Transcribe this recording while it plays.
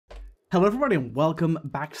Hello everybody and welcome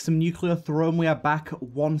back to some Nuclear Throne. We are back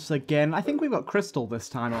once again. I think we've got Crystal this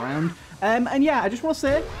time around. And yeah, I just want to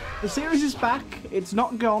say, the series is back. It's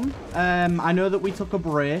not gone. I know that we took a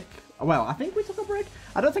break. Well, I think we took a break.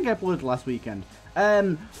 I don't think I uploaded last weekend.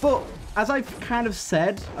 But as I've kind of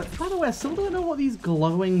said, by the way, I still don't know what these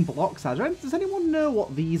glowing blocks are. Does anyone know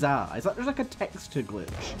what these are? Is that just like a texture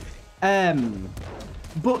glitch?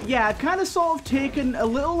 But yeah, I've kind of sort of taken a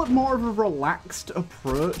little bit more of a relaxed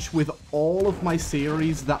approach with all of my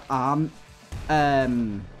series that aren't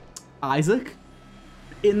Isaac.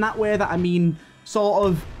 In that way that I mean, sort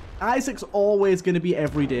of, Isaac's always going to be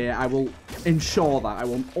every day. I will ensure that. I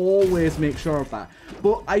will always make sure of that.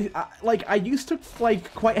 But I used to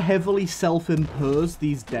like quite heavily self-impose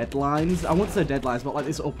these deadlines. I wouldn't say deadlines, but like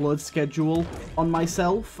this upload schedule on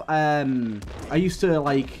myself. I used to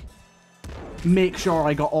like make sure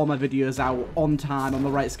I got all my videos out on time, on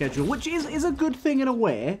the right schedule, which is a good thing in a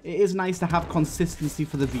way. It is nice to have consistency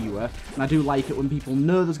for the viewer, and I do like it when people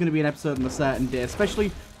know there's going to be an episode on a certain day,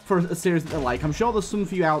 especially for a series that they like. I'm sure there's some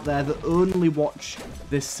of you out there that only watch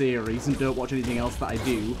this series and don't watch anything else that I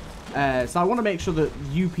do. So I want to make sure that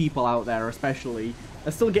you people out there, especially,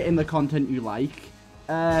 are still getting the content you like.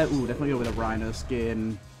 Ooh, definitely go with a rhino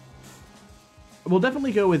skin. We'll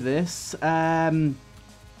definitely go with this.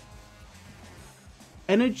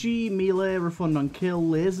 Energy, melee, refund on kill,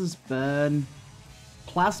 lasers burn,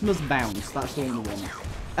 plasmas bounce. That's the only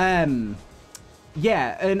one.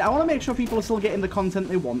 Yeah, and I want to make sure people are still getting the content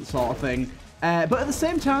they want, sort of thing. But at the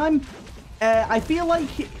same time, I feel like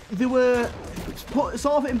they were sort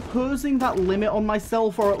of imposing that limit on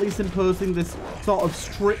myself, or at least imposing this sort of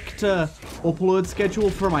stricter upload schedule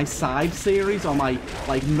for my side series, or my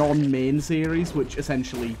like non-main series, which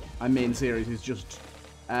essentially my main series is just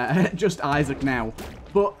Isaac now.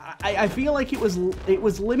 But I feel like it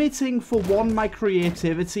was limiting, for one, my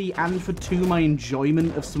creativity, and for two, my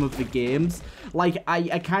enjoyment of some of the games. Like,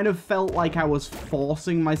 I kind of felt like I was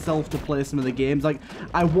forcing myself to play some of the games. Like,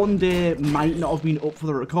 I one day might not have been up for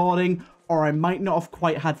the recording, or I might not have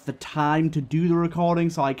quite had the time to do the recording,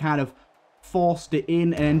 so I kind of forced it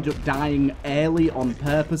in and ended up dying early on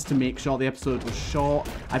purpose to make sure the episode was short.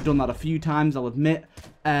 I've done that a few times, I'll admit.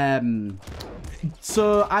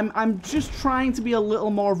 So I'm just trying to be a little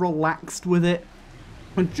more relaxed with it,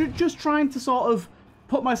 and just trying to sort of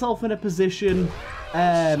put myself in a position,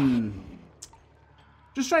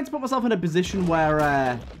 just trying to put myself in a position where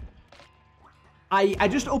I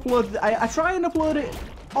just upload. I try and upload it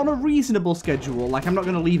on a reasonable schedule. Like, I'm not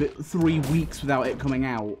going to leave it 3 weeks without it coming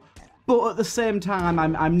out, but at the same time,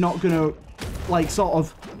 I'm not going to like sort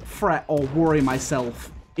of fret or worry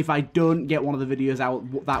myself if I don't get one of the videos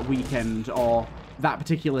out that weekend or that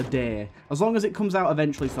particular day, as long as it comes out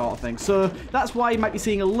eventually, sort of thing. So that's why you might be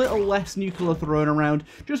seeing a little less Nuclear Throne around,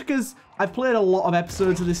 just because I've played a lot of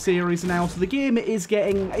episodes of this series now, so the game is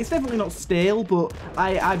getting, it's definitely not stale, but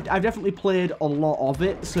I've definitely played a lot of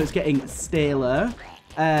it, so it's getting staler,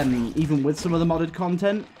 even with some of the modded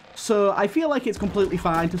content. So I feel like it's completely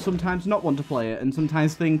fine to sometimes not want to play it, and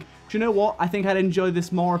sometimes think, do you know what, I think I'd enjoy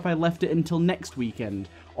this more if I left it until next weekend,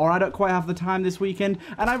 or I don't quite have the time this weekend.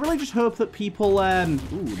 And I really just hope that people, ooh,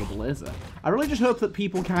 the blazer. I really just hope that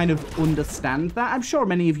people kind of understand that. I'm sure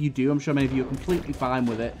many of you do. I'm sure many of you are completely fine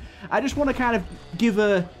with it. I just want to kind of give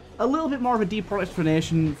a little bit more of a deeper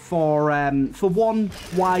explanation for one,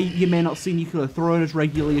 why you may not see Nuclear Throne as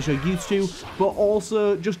regularly as you're used to, but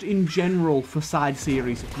also just in general for side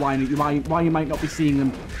series, why you might not be seeing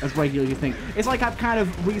them as regularly as you think. It's like I've kind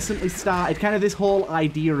of recently started, kind of this whole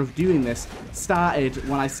idea of doing this started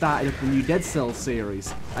when I started up the new Dead Cells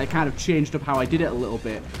series. I kind of changed up how I did it a little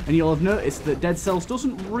bit, and you'll have noticed that Dead Cells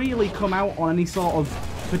doesn't really come out on any sort of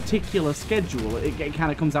particular schedule. It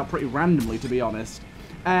kind of comes out pretty randomly, to be honest.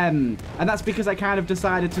 And that's because I kind of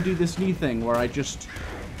decided to do this new thing where I just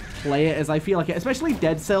play it as I feel like it. Especially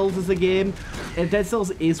Dead Cells as a game. Dead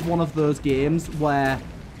Cells is one of those games where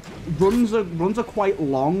runs are quite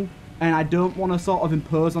long, and I don't want to sort of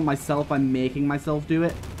impose on myself by making myself do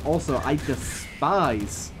it. Also, I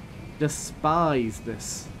despise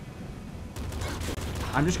this.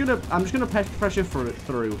 I'm just gonna pressure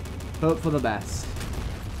through. Hope for the best.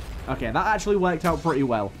 Okay, that actually worked out pretty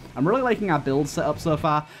well. I'm really liking our build setup so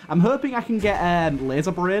far. I'm hoping I can get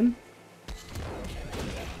Laser Brain.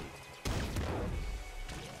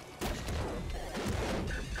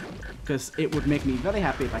 Because it would make me very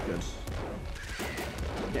happy if I could.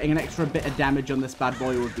 Getting an extra bit of damage on this bad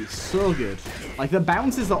boy would be so good. Like, the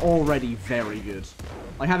bounces are already very good.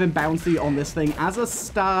 Like, having bouncy on this thing as a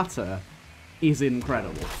starter is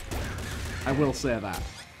incredible. I will say that.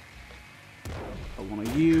 One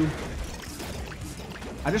of you.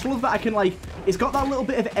 I just love that I can, like, it's got that little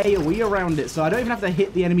bit of AoE around it, so I don't even have to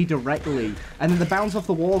hit the enemy directly. And then the bounce off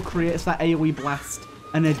the wall creates that AoE blast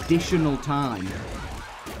an additional time.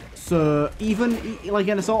 So even, like,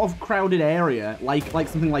 in a sort of crowded area, like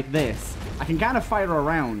something like this, I can kind of fire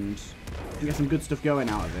around and get some good stuff going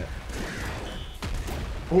out of it.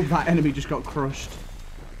 Oh, that enemy just got crushed.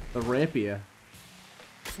 The rapier.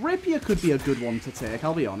 Rapier could be a good one to take,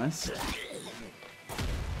 I'll be honest.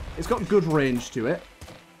 It's got good range to it.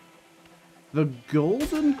 The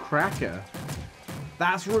golden cracker.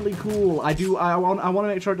 That's really cool. I want to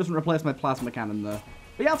make sure it doesn't replace my plasma cannon though.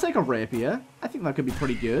 But yeah, I'll take a rapier. I think that could be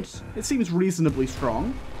pretty good. It seems reasonably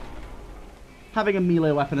strong. Having a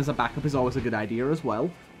melee weapon as a backup is always a good idea as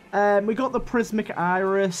well. We got the prismatic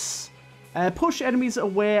iris. Push enemies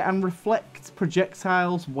away and reflect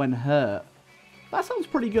projectiles when hurt. That sounds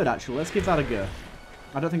pretty good, actually. Let's give that a go.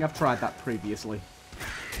 I don't think I've tried that previously.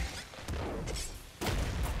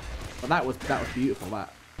 But that was beautiful,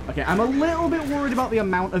 that. Okay, I'm a little bit worried about the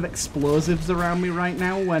amount of explosives around me right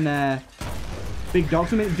now when big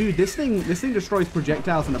dogs. I mean, dude, this thing destroys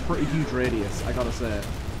projectiles in a pretty huge radius, I gotta say.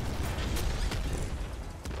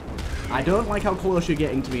 I don't like how close you're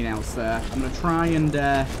getting to me now, sir. I'm gonna try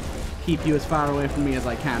and keep you as far away from me as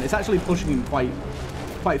I can. It's actually pushing him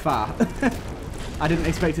quite far. I didn't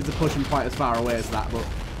expect it to push him quite as far away as that, but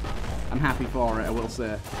I'm happy for it, I will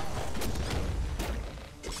say.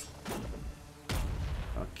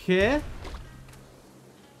 Okay.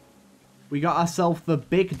 We got ourselves the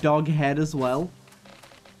big dog head as well.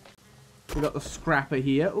 We got the scrapper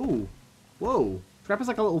here. Ooh. Whoa. Scrapper's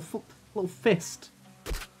like a little fist.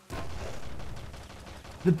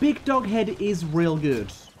 The big dog head is real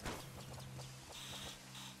good.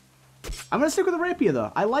 I'm going to stick with the rapier,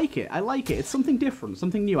 though. I like it. I like it. It's something different,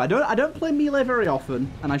 something new. I don't play melee very often,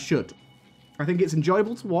 and I should. I think it's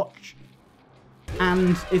enjoyable to watch,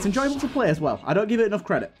 and it's enjoyable to play as well. I don't give it enough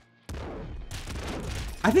credit.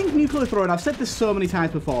 I think nuclear throwing, I've said this so many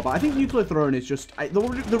times before, but I think nuclear throwing is just,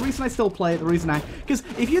 the reason I still play it, the reason because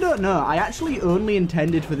if you don't know, I actually only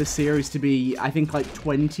intended for this series to be, I think, like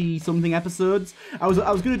 20-something episodes. I was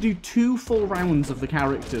going to do 2 full rounds of the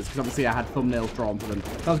characters, because obviously I had thumbnails drawn for them.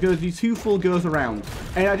 So I was going to do 2 full goes around,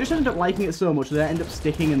 and I just ended up liking it so much that I ended up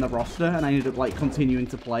sticking in the roster, and I ended up, like, continuing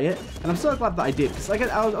to play it. And I'm so glad that I did, because like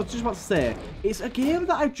I was just about to say, it's a game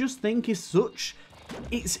that I just think is such...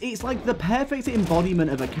 It's like the perfect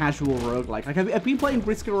embodiment of a casual roguelike. Like, I've been playing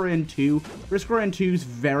Risk of Rain 2. Risk of Rain 2 is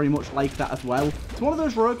very much like that as well. It's one of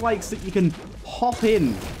those roguelikes that you can hop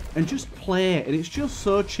in and just play, and it's just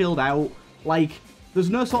so chilled out. Like, there's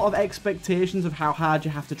no sort of expectations of how hard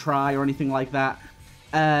you have to try or anything like that.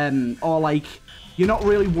 Or, like, you're not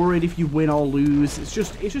really worried if you win or lose. It's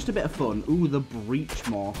just a bit of fun. Ooh, the breach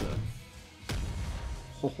mortar.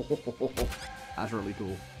 That's really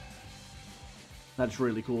cool. That's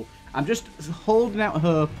really cool. I'm just holding out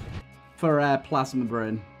hope for Plasma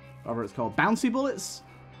Brain, whatever it's called. Bouncy Bullets?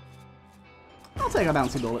 I'll take our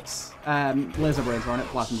Bouncy Bullets. Laser Brains are on it,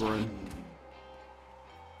 Plasma Brain.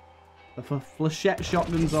 The Flechette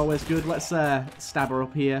Shotgun's always good. Let's stab her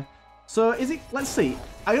up here. So, is it... Let's see.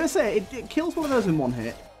 I'm going to say, it kills one of those in 1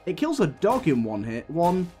 hit. It kills a dog in 1 hit.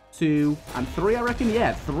 1, 2, and 3, I reckon.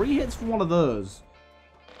 Yeah, 3 hits for one of those.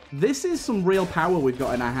 This is some real power we've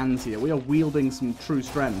got in our hands here. We are wielding some true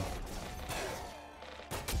strength.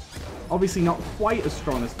 Obviously not quite as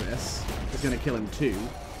strong as this. It's going to kill him too.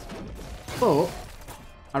 But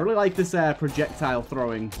I really like this projectile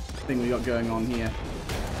throwing thing we got going on here.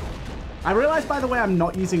 I realize, by the way, I'm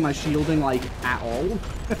not using my shielding, like, at all.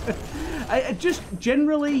 I just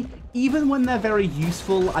generally, even when they're very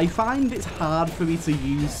useful, I find it's hard for me to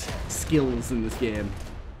use skills in this game.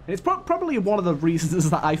 It's probably one of the reasons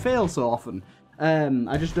that I fail so often.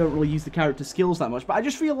 I just don't really use the character skills that much, but I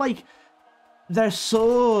just feel like they're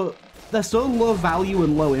so low value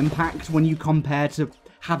and low impact when you compare to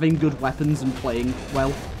having good weapons and playing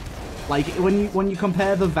well. Like when you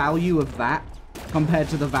compare the value of that compared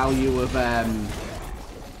to the value of yeah,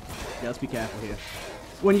 let's be careful here.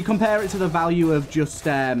 When you compare it to the value of just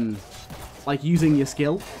like using your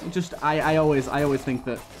skill, I always think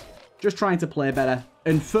that just trying to play better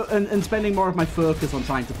and spending more of my focus on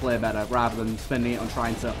trying to play better rather than spending it on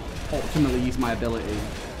trying to optimally use my ability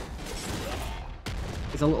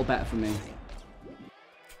is a little better for me.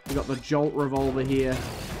 We got the Jolt revolver here. I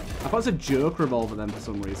thought it was a joke revolver then for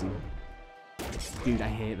some reason. Dude, I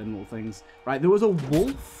hate them little things. Right, there was a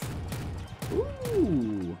wolf.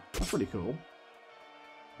 Ooh, that's pretty cool.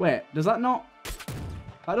 Wait, does that not...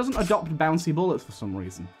 That doesn't adopt bouncy bullets for some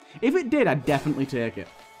reason. If it did, I'd definitely take it.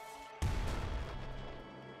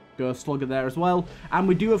 Ghost Slugger there as well. And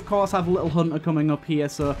we do, of course, have Little Hunter coming up here,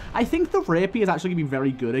 so I think the Rapier is actually going to be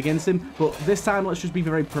very good against him, but this time let's just be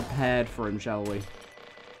very prepared for him, shall we?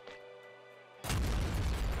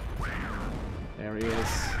 There he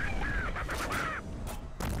is.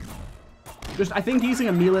 Just, I think using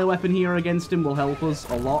a melee weapon here against him will help us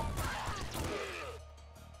a lot.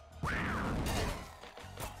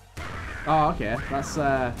 Oh, okay. That's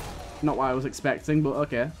not what I was expecting, but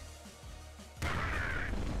okay.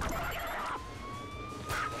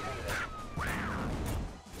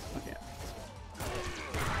 Okay.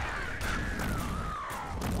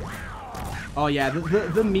 Oh yeah,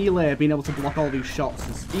 the melee, being able to block all these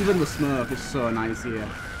shots, even the smoke is so nice here.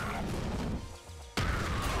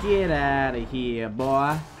 Get out of here,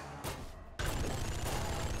 boy.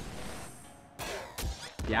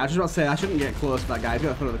 Yeah, I was just about to say, I shouldn't get close to that guy. He's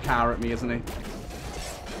going to throw the car at me, isn't he?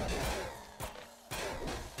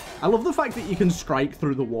 I love the fact that you can strike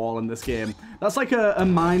through the wall in this game. That's like a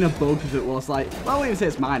minor bug that was like... Well, I won't even say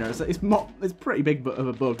it's minor. It's pretty big of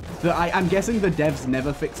a bug that I'm guessing the devs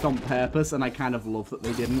never fixed on purpose, and I kind of love that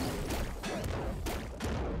they didn't.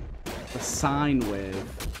 The sine wave.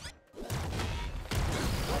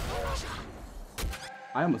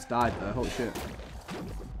 I almost died there. Holy shit.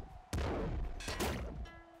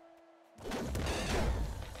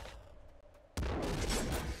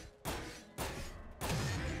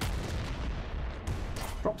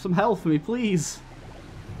 Drop some health for me, please.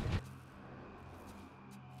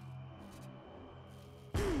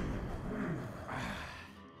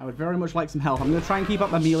 I would very much like some health. I'm going to try and keep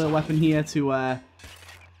up my melee weapon here to,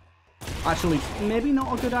 actually, maybe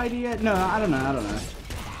not a good idea. No, I don't know.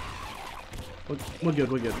 We're good.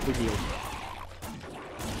 We healed.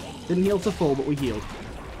 Didn't heal to full, but we healed.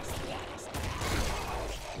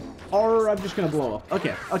 Or I'm just going to blow up.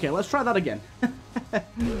 Okay, let's try that again.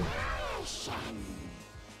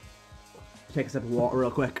 Take a sip of water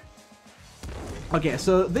real quick. Okay,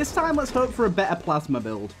 so this time let's hope for a better plasma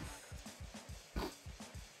build.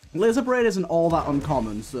 Laser Braid isn't all that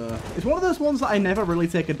uncommon, so it's one of those ones that I never really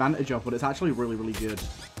take advantage of, but it's actually really, really good.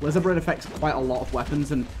 Laser Braid affects quite a lot of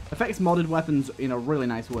weapons and affects modded weapons in a really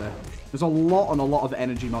nice way. There's a lot of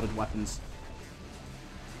energy modded weapons.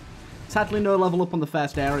 Sadly, no level up on the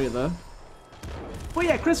first area, though. But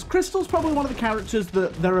yeah, Crystal's probably one of the characters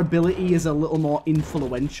that their ability is a little more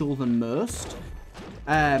influential than most.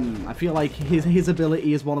 I feel like his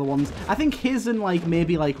ability is one of the ones... I think his and, like,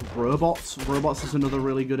 maybe, like, Robots. Robots is another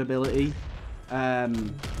really good ability.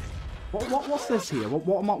 What's this here?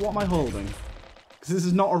 What am I holding? Because this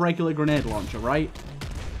is not a regular grenade launcher, right?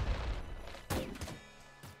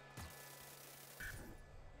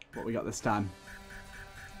 What we got this time?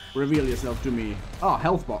 Reveal yourself to me. Oh,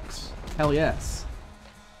 health box. Hell yes.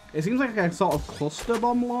 It seems like a sort of cluster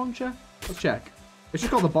bomb launcher. Let's check. It's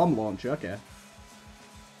just called the bomb launcher, okay.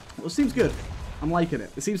 Well, it seems good. I'm liking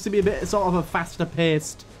it. It seems to be a bit sort of a faster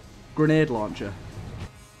paced grenade launcher.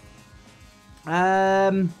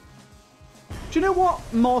 Do you know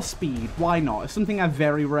what? More speed. Why not? It's something I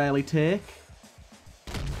very rarely take.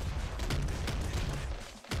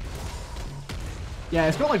 Yeah,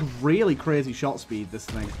 it's got like really crazy shot speed, this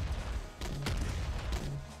thing.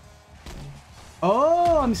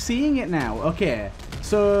 Oh, I'm seeing it now. Okay,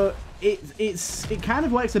 so it kind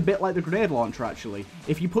of works a bit like the grenade launcher, actually.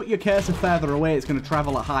 If you put your cursor further away, it's going to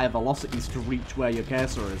travel at higher velocities to reach where your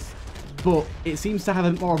cursor is. But it seems to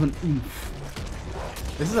have more of an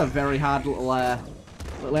oomph. This is a very hard little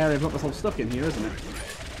area I've got myself stuck in here, isn't it?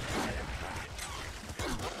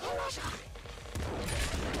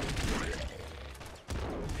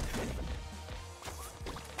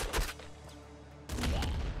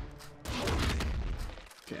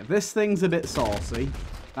 This thing's a bit saucy.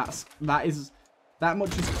 That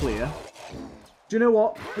much is clear. Do you know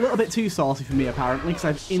what? A little bit too saucy for me, apparently, because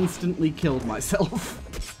I've instantly killed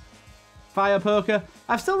myself. Fire poker.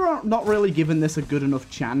 I've still not really given this a good enough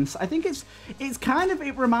chance. I think it's kind of,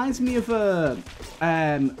 it reminds me of a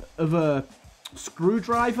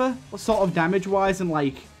screwdriver, sort of damage-wise, and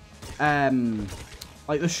like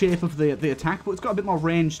the shape of the attack, but it's got a bit more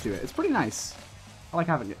range to it. It's pretty nice. I like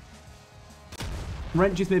having it.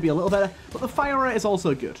 Wrench is maybe a little better, but the fire rate is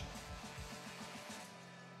also good.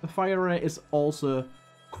 The fire rate is also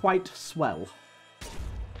quite swell.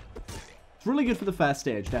 It's really good for the first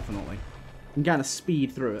stage, definitely. You can kind of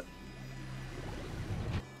speed through it.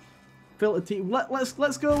 Filter T.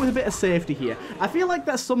 Let's go with a bit of safety here. I feel like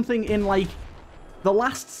that's something in like the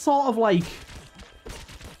last sort of like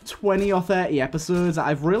 20 or 30 episodes that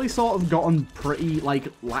I've really sort of gotten pretty like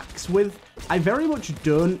lax with. I very much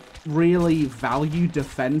don't really value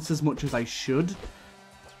defense as much as I should.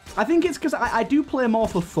 I think it's because I do play more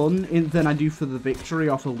for fun than I do for the victory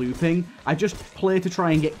or for looping. I just play to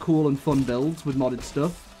try and get cool and fun builds with modded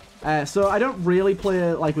stuff. So I don't really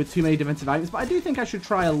play like with too many defensive items, but I do think I should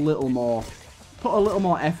try a little more, put a little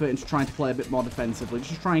more effort into trying to play a bit more defensively.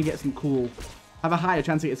 Just try and get some cool, have a higher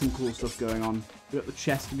chance to get some cool stuff going on. We got the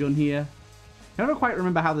chest gun here. I never quite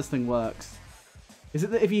remember how this thing works. Is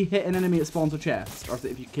it that if you hit an enemy it spawns a chest, or is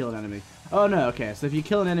it if you kill an enemy? Oh no, okay, so if you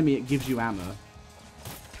kill an enemy it gives you ammo.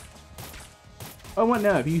 Oh wait,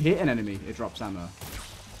 no, if you hit an enemy it drops ammo.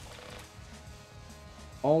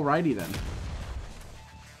 Alrighty then.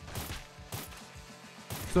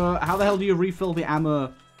 So how the hell do you refill the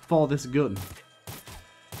ammo for this gun?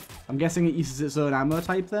 I'm guessing it uses its own ammo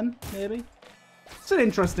type then, maybe? It's an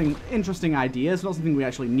interesting idea. It's not something we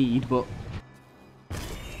actually need, but...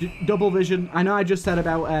 Double vision. I know I just said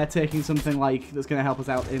about taking something like that's going to help us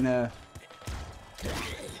out in a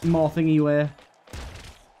more thingy way,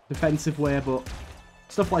 defensive way, but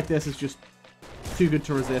stuff like this is just too good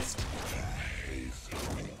to resist.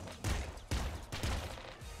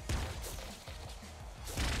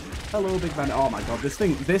 Hello, big man. Oh my god, this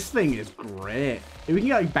thing is great. If we can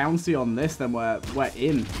get like bouncy on this, then we're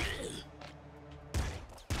in.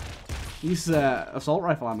 Use assault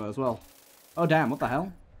rifle ammo as well. Oh damn, what the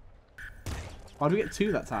hell? Why did we get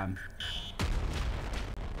 2 that time?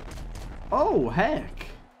 Oh, heck.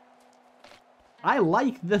 I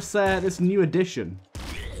like this this new addition.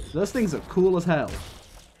 Those things are cool as hell.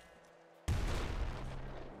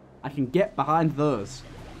 I can get behind those.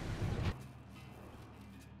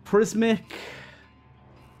 Prismic.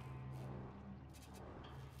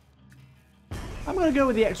 I'm going to go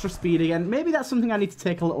with the extra speed again. Maybe that's something I need to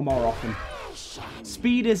take a little more often.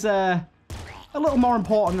 Speed is a little more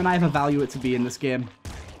important than I ever value it to be in this game.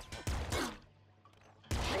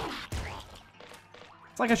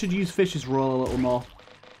 It's like I should use Fish's roll a little more.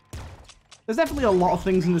 There's definitely a lot of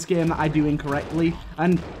things in this game that I do incorrectly,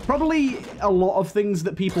 and probably a lot of things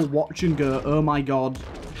that people watch and go, oh my god,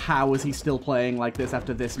 how is he still playing like this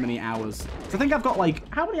after this many hours? So I think I've got like,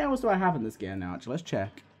 how many hours do I have in this game now, actually? Let's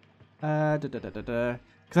check.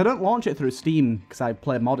 Because I don't launch it through Steam, because I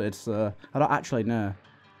play modded, so I don't actually know.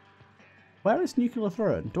 Where is Nuclear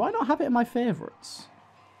Throne? Do I not have it in my favourites?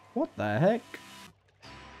 What the heck?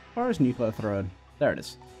 Where is Nuclear Throne? There it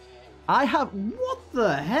is. I have... What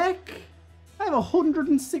the heck? I have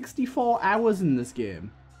 164 hours in this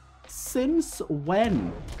game. Since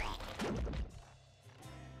when?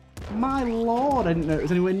 My lord, I didn't know it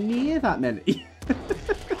was anywhere near that many.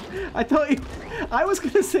 I thought... I was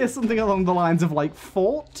going to say something along the lines of like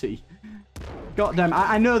 40. God damn,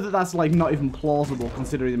 I know that that's like not even plausible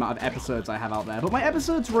considering the amount of episodes I have out there, but my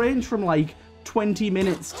episodes range from like 20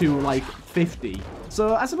 minutes to like 50.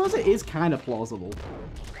 So I suppose it is kind of plausible.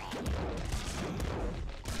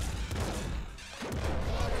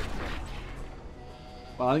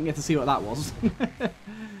 Well, I didn't get to see what that was.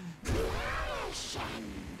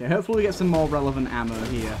 Okay, hopefully we get some more relevant ammo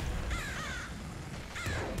here.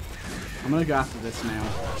 I'm gonna go after this now.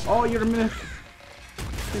 Oh, you're a mimic.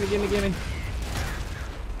 Gimme, gimme, gimme.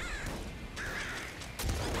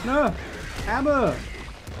 No! Ammo!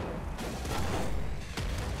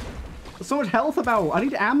 There's so much health about. I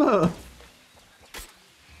need ammo.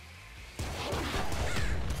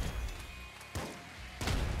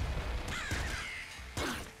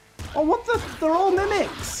 Oh, what the? They're all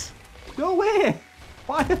mimics! Go away!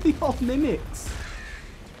 Why are they all mimics?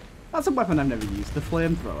 That's a weapon I've never used, the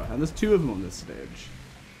flamethrower, and there's 2 of them on this stage.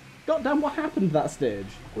 God damn, what happened to that stage?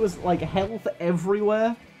 It was like health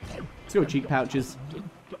everywhere. Let's go cheek pouches.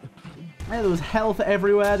 Yeah, there was health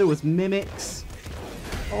everywhere, there was mimics.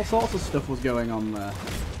 All sorts of stuff was going on there.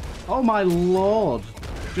 Oh my lord.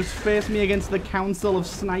 Just face me against the council of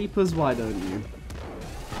snipers, why don't you?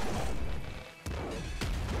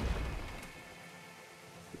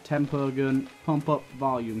 Tempo gun, pump up the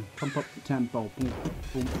volume, pump up the tempo, boom,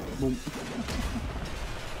 boom, boom.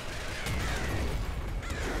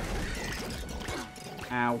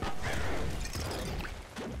 Ow.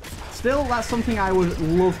 Still, that's something I would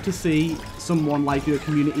love to see someone like do a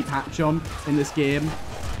community patch on in this game.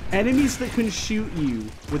 Enemies that can shoot you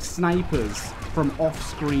with snipers from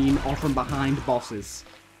off-screen or from behind bosses.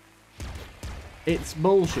 It's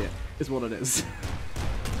bullshit, is what it is.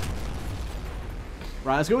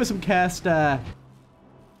 Right, let's go with some cursed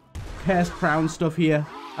crown stuff here.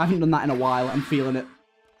 I haven't done that in a while. I'm feeling it.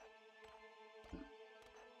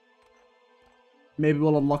 Maybe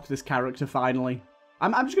we'll unlock this character finally.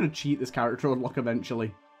 I'm just going to cheat this character to unlock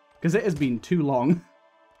eventually. Because it has been too long.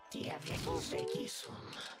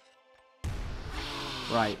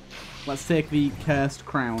 Right. Let's take the cursed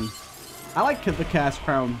crown. I like the Curse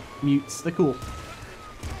Crown mutes. They're cool.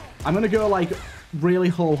 I'm going to go, like, really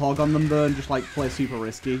whole hog on them, though, and just, like, play super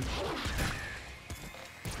risky.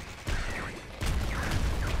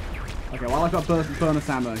 Okay, well, I've got bonus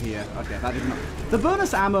ammo here. Okay, that did not... The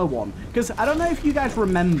bonus ammo one, because I don't know if you guys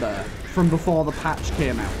remember from before the patch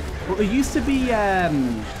came out, but there used to be a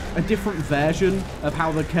different version of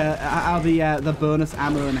how the bonus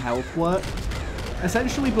ammo and health work.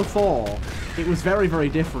 Essentially, before, it was very, very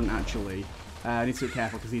different, actually. I need to be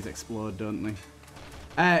careful because these explode, don't they?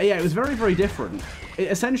 Yeah, it was very, very different.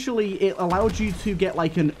 Essentially, it allowed you to get,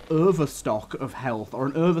 like, an overstock of health or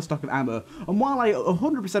an overstock of ammo. And while I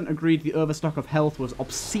 100% agreed the overstock of health was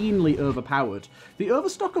obscenely overpowered, the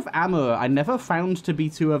overstock of ammo I never found to be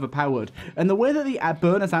too overpowered. And the way that the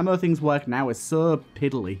bonus ammo things work now is so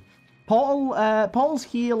piddly. Portals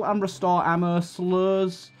heal and restore ammo,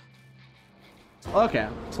 slows... Okay,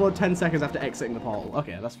 slowed 10 seconds after exiting the portal.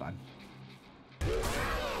 Okay, that's fine.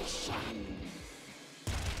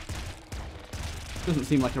 Doesn't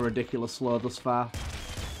seem like a ridiculous slow thus far.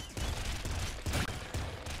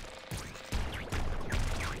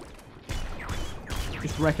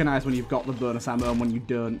 Just recognize when you've got the bonus ammo and when you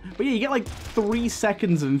don't. But yeah, you get like 3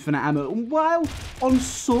 seconds of infinite ammo. While on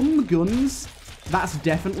some guns, that's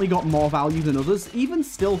definitely got more value than others. Even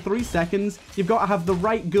still, 3 seconds, you've got to have the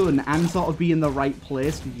right gun and sort of be in the right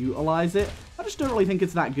place to utilize it. I just don't really think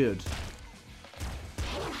it's that good.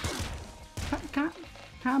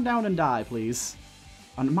 Calm down and die, please.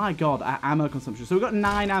 And my god, ammo consumption. So we've got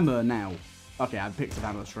 9 ammo now. Okay, I picked up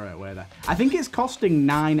ammo straight away there. I think it's costing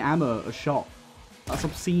 9 ammo a shot. That's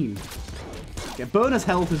obscene. Okay, bonus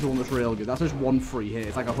health is the one that's real good. That's just 1 free hit.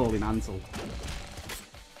 It's like a holy mantle.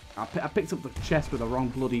 I picked up the chest with the wrong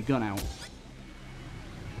bloody gun out.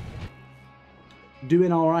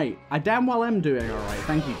 Doing alright. I damn well am doing alright.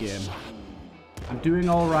 Thank you, game. I'm doing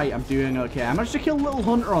alright. I'm doing okay. I managed to kill Little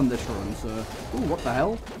Hunter on this run, so... Ooh, what the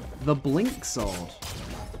hell? The Blink Sword.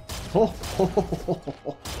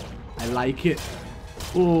 Oh, I like it.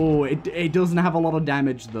 Oh, it doesn't have a lot of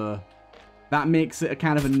damage, though. That makes it a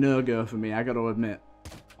kind of a no-go for me, I gotta admit.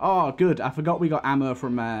 Oh, good. I forgot we got ammo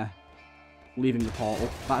from leaving the portal.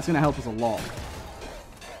 That's gonna help us a lot.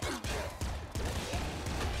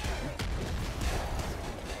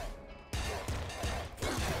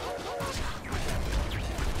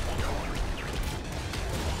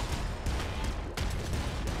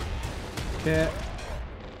 Okay.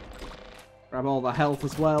 Grab all the health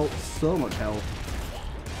as well. So much health.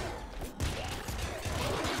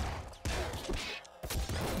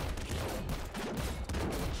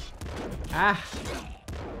 Ah.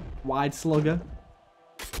 Wide slugger.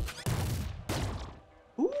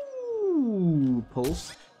 Ooh,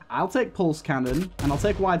 pulse. I'll take pulse cannon, and I'll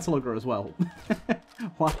take wide slugger as well.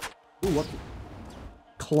 What? Ooh, what?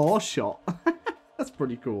 Claw shot. That's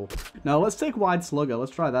pretty cool. No, let's take wide slugger.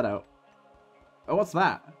 Let's try that out. Oh, what's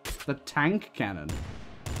that? The tank cannon.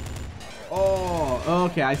 Oh,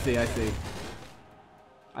 okay, I see.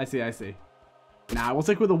 Nah, we'll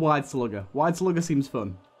stick with the wide slugger. Wide slugger seems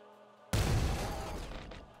fun.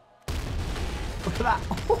 Look at that.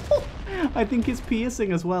 I think it's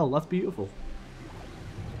piercing as well. That's beautiful.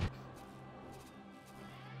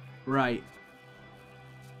 Right.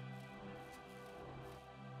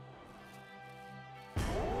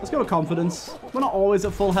 Let's go with confidence. We're not always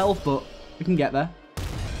at full health, but we can get there.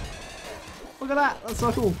 Look at that. That's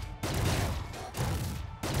so cool.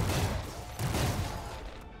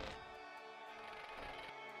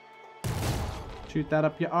 Shoot that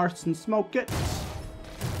up your arse and smoke it.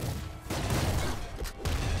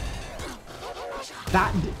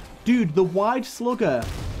 That dude, the wide slugger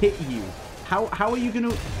hit you. How are you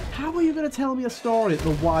gonna tell me a story that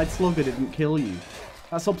the wide slugger didn't kill you?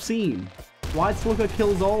 That's obscene. Wide slugger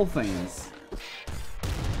kills all things.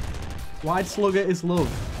 Wide slugger is love.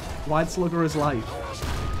 Wide slugger is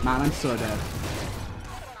life. Man, I'm so dead.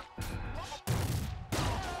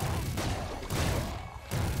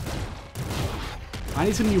 I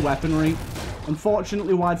need some new weaponry.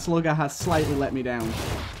 Unfortunately, wide slugger has slightly let me down.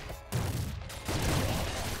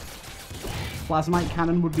 Plasmite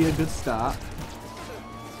cannon would be a good start.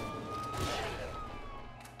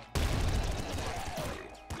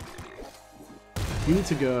 You need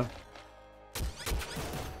to go.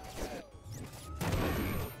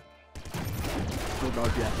 Oh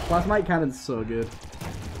god, yeah. Plasmite cannon's so good.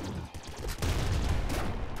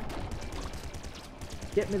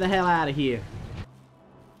 Get me the hell out of here.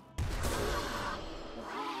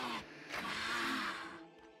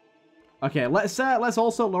 Okay, let's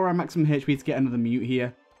also lower our maximum HP to get another mute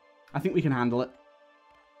here. I think we can handle it.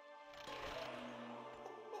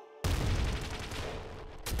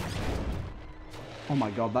 Oh my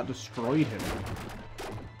god, that destroyed him.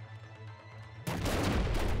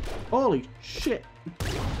 Holy shit.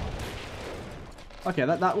 Okay,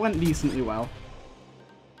 that went decently well.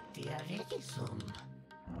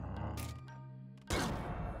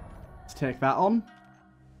 Let's take that on.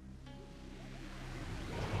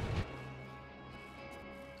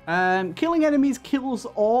 Killing enemies kills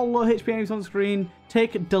all low HP enemies on screen.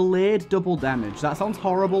 Take delayed double damage. That sounds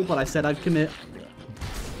horrible, but I said I'd commit.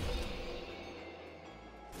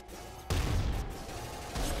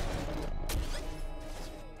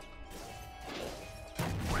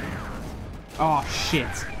 Oh shit.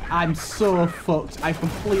 I'm so fucked. I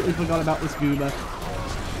completely forgot about this goober.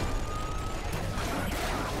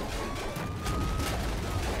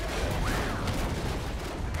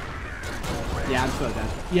 Yeah, I'm so dead.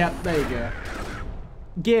 Yep, there you go.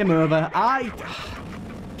 Game over.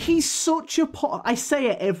 He's such a I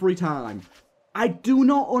say it every time. I do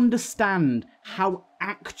not understand how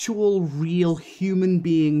actual real human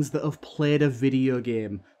beings that have played a video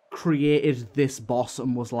game created this boss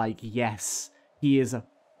and was like, yes, he is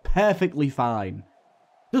perfectly fine.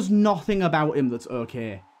 There's nothing about him that's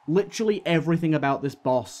okay. Literally everything about this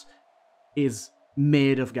boss is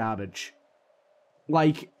made of garbage.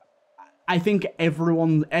 Like, I think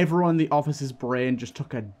everyone in the office's brain just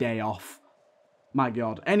took a day off. My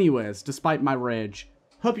god. Anyways, despite my rage,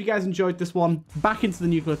 hope you guys enjoyed this one. Back into the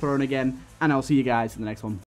nuclear throne again, and I'll see you guys in the next one.